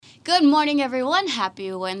Good morning, everyone.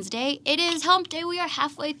 Happy Wednesday. It is hump day. We are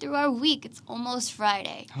halfway through our week. It's almost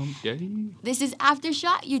Friday. Hump day. This is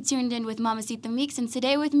Aftershock. You tuned in with Mamacita Meeks, and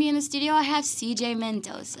today with me in the studio, I have CJ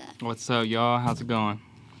Mendoza. What's up, y'all? How's it going?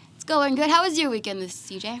 It's going good. How was your weekend,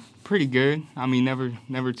 CJ? Pretty good. I mean,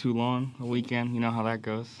 never too long. A weekend, you know how that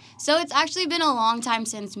goes. So it's actually been a long time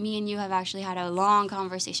since me and you have actually had a long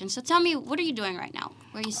conversation. So tell me, what are you doing right now?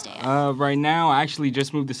 Where you stay at? Right now, I actually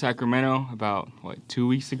just moved to Sacramento about, 2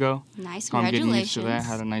 weeks ago. Nice, So I'm congratulations. getting used to that.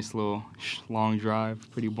 Had a nice little long drive.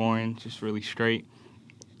 Pretty boring, just really straight.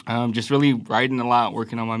 Just really writing a lot,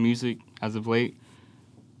 working on my music as of late.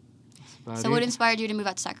 That's about So it. what inspired you to move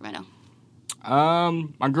out to Sacramento?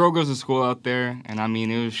 My girl goes to school out there, and I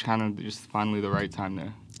mean, it was kind of just finally the right time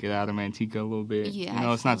to get out of Manteca a little bit. Yeah, you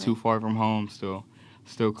know, I it's not feel too far from home, still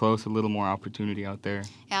close, a little more opportunity out there.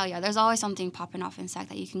 Hell yeah, there's always something popping off in Sac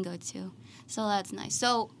that you can go to. So that's nice.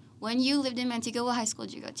 So when you lived in Manteca, what high school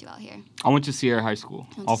did you go to out here? I went to Sierra High School,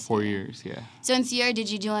 Went to all 4 Sierra. years, yeah. So in Sierra, did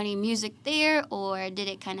you do any music there, or did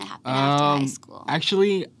it kind of happen after high school?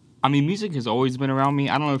 Actually, I mean, music has always been around me.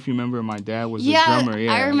 I don't know if you remember, my dad was a Yeah, drummer.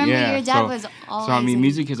 Yeah, I remember yeah. your dad was always So, I mean, in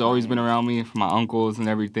music has always been choir. around me from my uncles and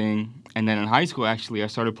everything. And then in high school, actually, I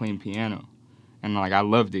started playing piano. And, I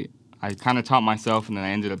loved it. I kind of taught myself, and then I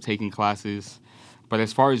ended up taking classes. But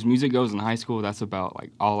as far as music goes in high school, that's about,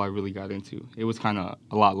 all I really got into. It was kind of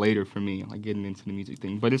a lot later for me, getting into the music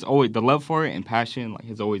thing. But it's always, the love for it and passion,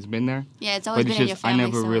 has always been there. Yeah, it's always but been it's in your just, I family,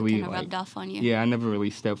 never so really, it kind of rubbed off on you. Yeah, I never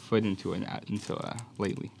really stepped foot into it until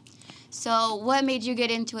lately. So what made you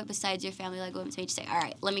get into it besides your family? What made you say, all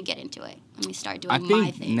right, let me get into it. Let me start doing I my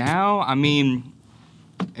think thing. now, I mean,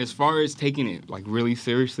 as far as taking it really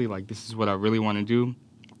seriously, this is what I really want to do,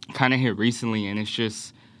 kind of hit recently, and it's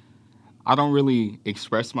just I don't really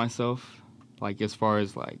express myself as far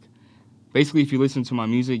as basically if you listen to my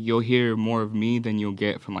music, you'll hear more of me than you'll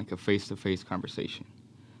get from a face-to-face conversation.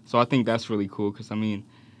 So I think that's really cool because I mean,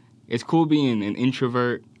 it's cool being an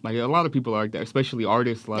introvert. A lot of people are like that, especially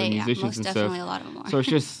artists, a lot of musicians most and definitely stuff. a lot of them are. So it's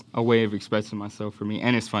just a way of expressing myself for me,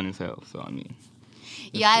 and it's fun as hell. So I mean.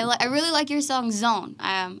 Yeah, I really like your song Zone.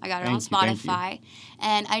 I got it on Thank you. Spotify,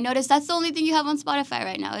 and I noticed that's the only thing you have on Spotify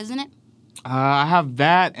right now, isn't it? I have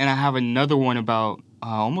that, and I have another one about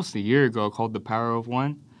almost a year ago called "The Power of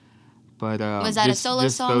One." But Was that a solo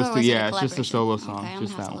just song those or two, was it a yeah, it's just a solo collaboration? song, Okay, I'm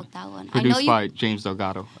just gonna have that to one. look that one. I know Produced you. by James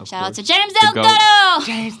Delgado. Shout out course. to James The GOAT. Delgado.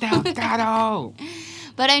 James Delgado.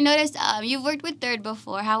 But I noticed you've worked with Third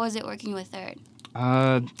before. How was it working with Third?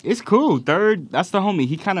 It's cool. Third, that's the homie.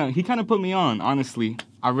 He kind of put me on. Honestly,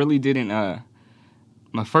 I really didn't.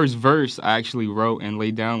 My first verse I actually wrote and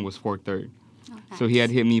laid down was for Third. Oh, So he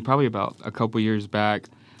had nice. hit me probably about a couple years back.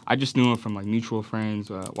 I just knew him from mutual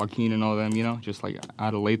friends, Joaquin and all them, just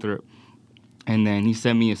out of Lathrop. And then he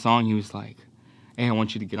sent me a song. He was like, "Hey, I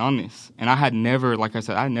want you to get on this." And I had never, like I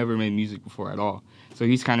said, I never made music before at all. So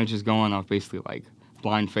he's kind of just going off basically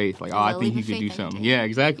blind faith, I think he could do something. Yeah,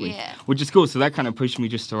 exactly. Yeah. Which is cool. So that kind of pushed me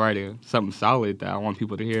just to write something solid that I want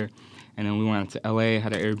people to hear. And then we went out to LA,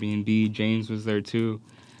 had an Airbnb. James was there too.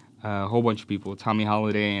 A whole bunch of people, Tommy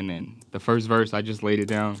Holiday, and then the first verse I just laid it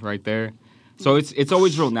down right there. So it's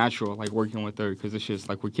always real natural, working with her, because it's just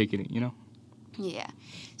we're kicking it, Yeah.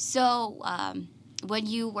 So when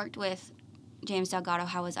you worked with James Delgado,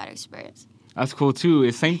 how was that experience? That's cool too.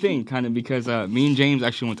 It's same thing, kind of, because me and James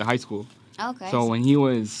actually went to high school. Okay. So when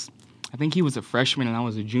I think he was a freshman and I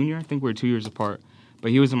was a junior. I think we were 2 years apart. But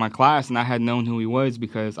he was in my class, and I had known who he was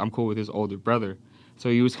because I'm cool with his older brother. So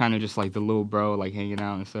he was kind of just the little bro, hanging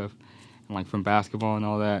out and stuff, and from basketball and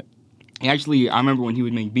all that. I remember when he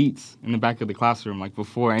would make beats in the back of the classroom,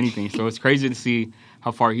 before anything. So it's crazy to see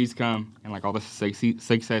how far he's come and all the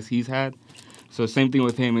success he's had. So same thing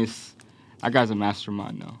with him. That guy's a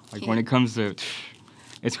mastermind though. When it comes to,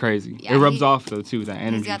 it's crazy. Yeah, it rubs off though too. That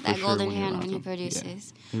energy. He's got that for sure golden when you're hand around when he him.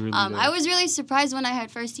 produces. Yeah, he really I does. was really surprised when I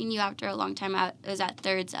had first seen you after a long time. I was at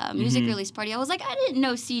Third's music release party. I was like, I didn't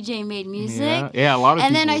know CJ made music. Yeah, a lot of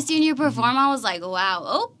And people. then I seen you perform. I was like,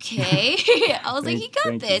 wow, okay. I was like, he got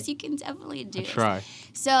Thank this. You can definitely do I this. try.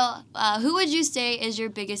 So, who would you say is your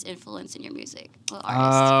biggest influence in your music? What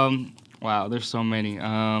artist? Wow, there's so many.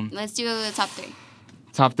 Let's do the top three.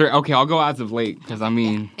 Top three. Okay, I'll go as of late because I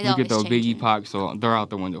mean, it look at the always Biggie, changes. Pac, so they're out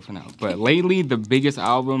the window for now. But lately, the biggest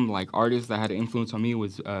album, artist that had an influence on me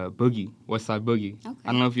was Boogie, Westside Boogie. Okay.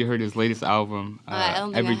 I don't know if you heard his latest album, I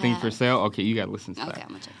don't think I Everything for have. Sale. Okay, you gotta listen to Okay, that. I'm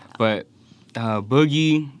gonna check that out. But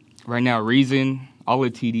Boogie, right now, Reason, all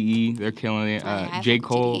of TDE, they're killing it. I J. fuck with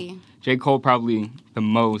Cole. TDE. J. Cole probably the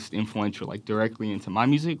most influential, directly into my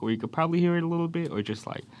music, where you could probably hear it a little bit, or just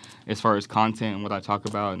as far as content and what I talk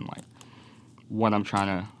about and what I'm trying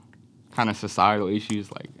to kind of societal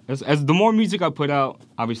issues. Like as the more music I put out,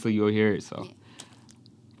 obviously you'll hear it. So Yeah.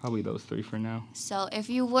 probably those three for now. So if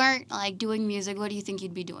you weren't like doing music, what do you think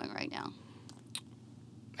you'd be doing right now?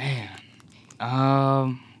 Man,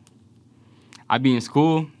 I'd be in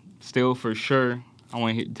school still for sure. I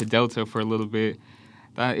went to Delta for a little bit.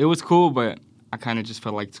 It was cool, but I kind of just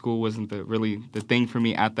felt like school wasn't really the thing for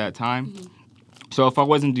me at that time. Mm-hmm. So if I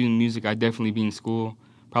wasn't doing music, I'd definitely be in school,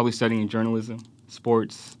 probably studying journalism,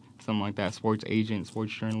 sports, something like that, sports agent,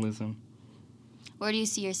 sports journalism. Where do you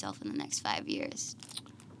see yourself in the next 5 years?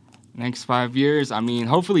 Next 5 years, I mean,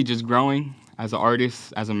 hopefully just growing as an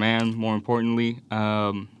artist, as a man, more importantly.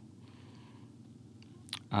 I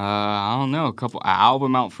don't know, an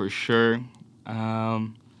album out for sure.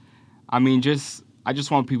 I mean, I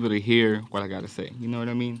just want people to hear what I got to say. You know what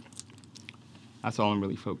I mean? That's all I'm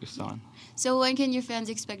really focused on. So when can your fans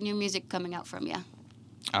expect new music coming out from you?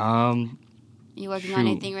 You working on Shoot.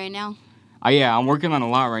 anything right now? Yeah, I'm working on a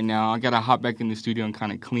lot right now. I got to hop back in the studio and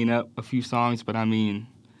kind of clean up a few songs. But I mean,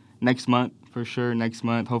 next month, for sure, next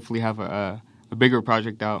month, hopefully have a bigger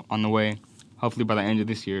project out on the way, hopefully by the end of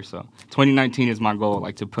this year. So 2019 is my goal,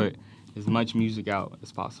 like to put as much music out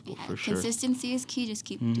as possible, for sure. Consistency is key. Just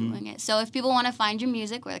keep doing it. So if people want to find your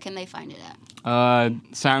music, where can they find it at?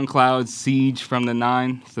 SoundCloud, Siege from the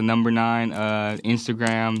 9. It's the number 9.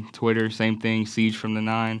 Instagram, Twitter, same thing, Siege from the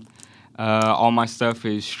 9. All my stuff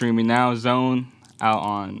is streaming now, Zone, out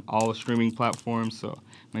on all streaming platforms. So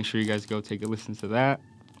make sure you guys go take a listen to that.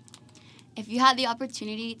 If you had the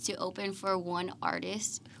opportunity to open for one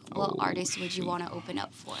artist, what artist would you want to open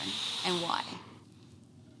up for and why?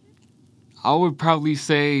 I would probably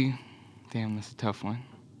say, damn, that's a tough one.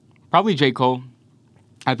 Probably J. Cole.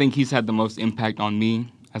 I think he's had the most impact on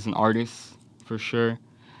me as an artist, for sure.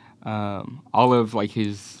 All of like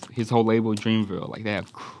his whole label, Dreamville, like they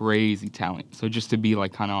have crazy talent. So just to be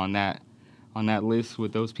like kind of on that list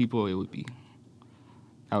with those people, that would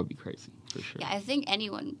be crazy, for sure. Yeah, I think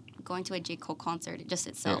anyone going to a J. Cole concert just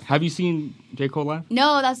itself. Yeah. Have you seen J. Cole live?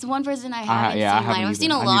 No, that's the one person I haven't seen. haven't I've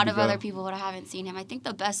seen a either. I lot need of to go. other people, but I haven't seen him. I think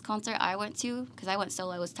the best concert I went to, because I went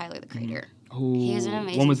solo, was Tyler the Creator. Oh, He was an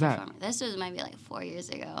amazing when was that? performer. This was maybe like 4 years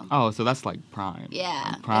ago. Oh, so that's like prime.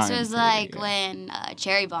 Yeah, Prime this was period, like yeah. when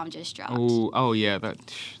Cherry Bomb just dropped. Oh yeah,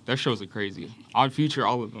 that shows are crazy. Odd Future,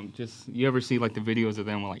 all of them. Just you ever see like the videos of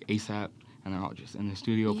them with like ASAP, and they're all just in the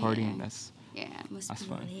studio partying. That's Must that's be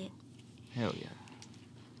fun. lit. hell yeah.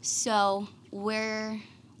 So where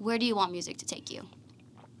do you want music to take you?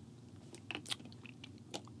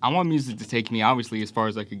 I want music to take me obviously as far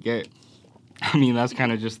as I could get. I mean, that's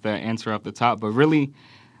kind of just the answer off the top. But really,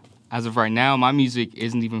 as of right now, my music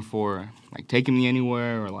isn't even for like taking me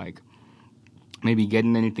anywhere or like maybe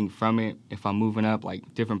getting anything from it. If I'm moving up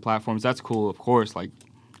like different platforms, that's cool, of course. Like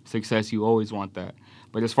success, you always want that.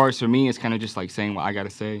 But as far as for me, it's kind of just like saying what I gotta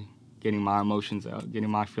say, getting my emotions out, getting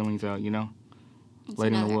my feelings out. You know, It's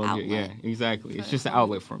letting the another world outlet. get. Yeah, exactly. It's for just an someone.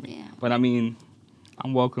 outlet for me. Yeah. But I mean,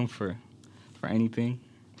 I'm welcome for anything.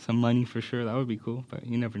 Some money for sure. That would be cool. But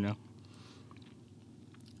you never know.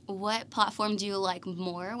 What platform do you like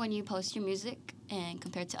more when you post your music and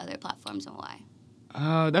compared to other platforms, and why?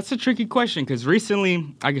 That's a tricky question because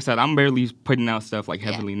recently, like I said, I'm barely putting out stuff like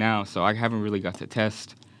heavily now, so I haven't really got to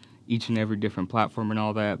test each and every different platform and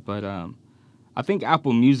all that. But I think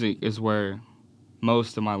Apple Music is where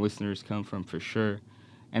most of my listeners come from for sure,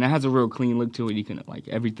 and it has a real clean look to it. You can like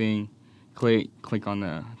everything, click on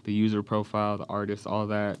the user profile, the artist, all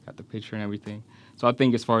that, got the picture and everything. So I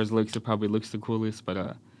think as far as looks, it probably looks the coolest.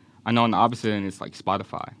 But I know on the opposite end, it's like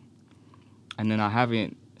Spotify, and then I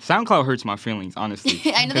haven't. SoundCloud hurts my feelings,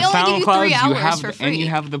 honestly. I know they 'Cause only give you 3 SoundCloud, hours for free. And you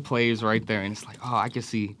have the plays right there, and it's like, oh, I can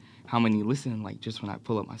see how many listen like just when I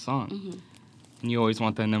pull up my song. Mm-hmm. And you always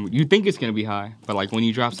want that number. You think it's gonna be high, but like when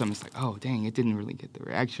you drop something, it's like, oh, dang, it didn't really get the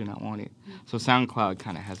reaction I wanted. So SoundCloud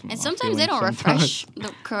kind of has me. And on sometimes they don't feelings sometimes.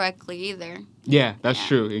 refresh correctly either. Yeah, that's Yeah.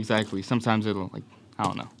 true. Exactly. Sometimes it'll like, I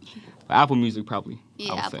don't know. But Apple Music probably.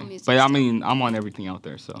 Yeah, I would Apple say. Music But I still. mean, I'm on everything out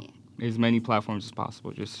there, so Yeah. as many platforms as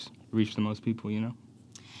possible. Just reach the most people, you know.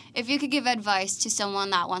 If you could give advice to someone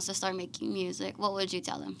that wants to start making music, what would you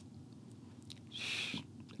tell them?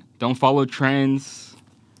 Don't follow trends.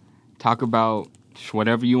 Talk about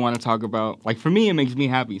whatever you want to talk about. Like for me, it makes me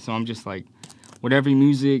happy. So I'm just like, whatever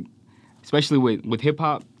music, especially with hip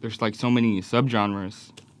hop, there's like so many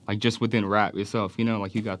subgenres. Like just within rap itself, you know,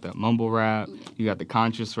 like you got the mumble rap, you got the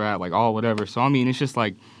conscious rap, like all whatever. So I mean, it's just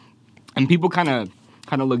like, and people kind of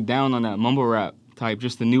look down on that mumble rap type,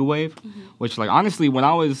 just the new wave, which like honestly, when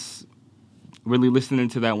I was really listening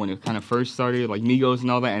to that when it kind of first started, like Migos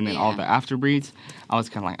and all that, and then all Yeah. the afterbeats, I was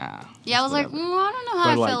kind of like, Yeah, I was like, I don't know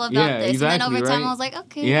how But, I feel like, about yeah, this. exactly, and then over time, right? I was like,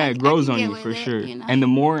 okay, Yeah, I it grows can on get you with for it, sure. You know? And the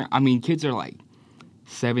more, I mean, kids are like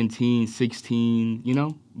 17, 16, you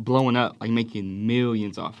know, blowing up, like making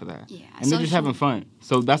millions off of that. Yeah, And they're just having fun.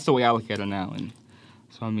 So that's the way I look at it now. And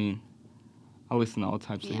so, I mean, I listen to all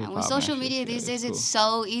types of hip hop. With social media these days, it's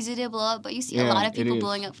so easy to blow up, but you see a Yeah, lot of it people is.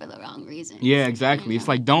 blowing up for the wrong reasons. Yeah, exactly. You It's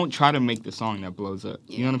know? like, don't try to make the song that blows up.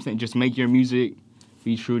 You know what I'm saying? Just make your music,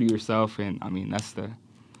 be true to yourself, and I mean, that's the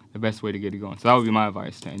best way to get it going. So that would be my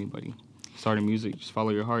advice to anybody starting music. Just follow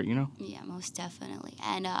your heart, you know? Yeah, most definitely.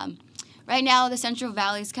 And right now, the Central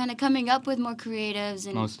Valley is kind of coming up with more creatives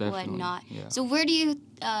and Most definitely, whatnot. yeah. So where do you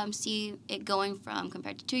see it going from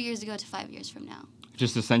compared to 2 years ago to 5 years from now?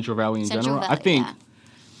 Just the Central Valley in Central general. Valley,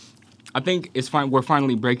 I think it's fine. We're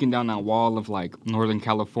finally breaking down that wall of like Northern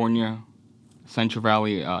California, Central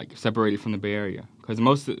Valley, like separated from the Bay Area. Because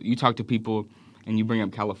you talk to people and you bring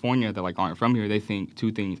up California that like aren't from here, they think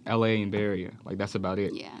two things: L.A. and Bay Area. Like that's about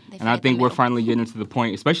it. Yeah. And I think we're finally getting to the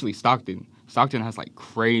point, especially Stockton. Stockton has like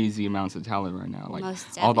crazy amounts of talent right now. Like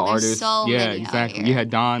Most all the definitely. There's artists. so yeah, many out exactly. here. You had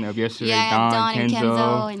Don of yesterday. Yeah, I had Don and Kenzo.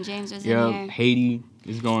 Kenzo and James was in here. Haiti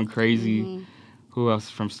is going crazy. Mhm. Who else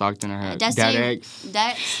from Stockton? I had Destiny, Dex.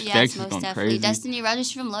 Dex, yes, Dex is most going definitely. crazy. Destiny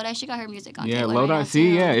Rogers from Lodi, she got her music on. Yeah, Gateway Lodi. right now, See,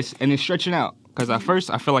 too. yeah, it's stretching out. Because at first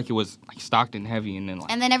I feel like it was like Stockton heavy, and then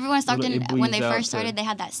like. And then everyone in Stockton, it when they bleeds out first to- started, they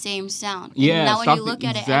had that same sound. Yeah, And now when Stockton- you look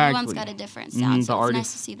at it, exactly. everyone's got a different Mhm, sound. the So it's nice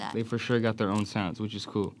artists, to see that. They for sure got their own sounds, which is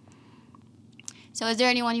cool. So is there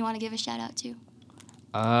anyone you want to give a shout out to?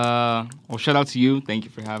 Well, shout out to you. Thank you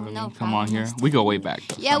for having No me. Come on problem. here. We go way back.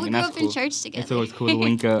 Though, Yeah, so, I we mean, grew that's up in cool. church together. It's always cool to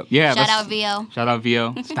link up. Yeah. Shout that's- out VO. Shout out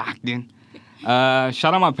VO. Stockton.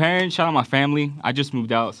 Shout out my parents. Shout out my family. I just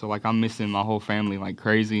moved out, so like I'm missing my whole family like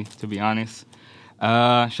crazy, to be honest.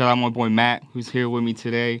 Shout out my boy Matt, who's here with me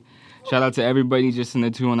today. Shout out to everybody just in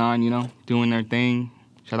the 209, you know, doing their thing.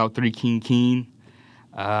 Shout out 3 King Keen.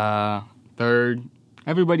 Third.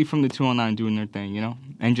 Everybody from the 209 doing their thing, you know?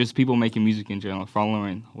 And just people making music in general,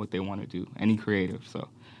 following what they want to do. Any creative. So,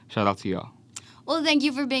 shout out to y'all. Well, thank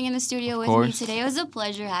you for being in the studio with me course. today. It was a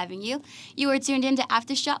pleasure having you. You were tuned in to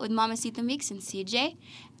Aftershot with Mamacita Meeks and CJ.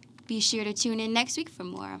 Be sure to tune in next week for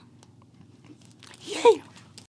more. Yeah.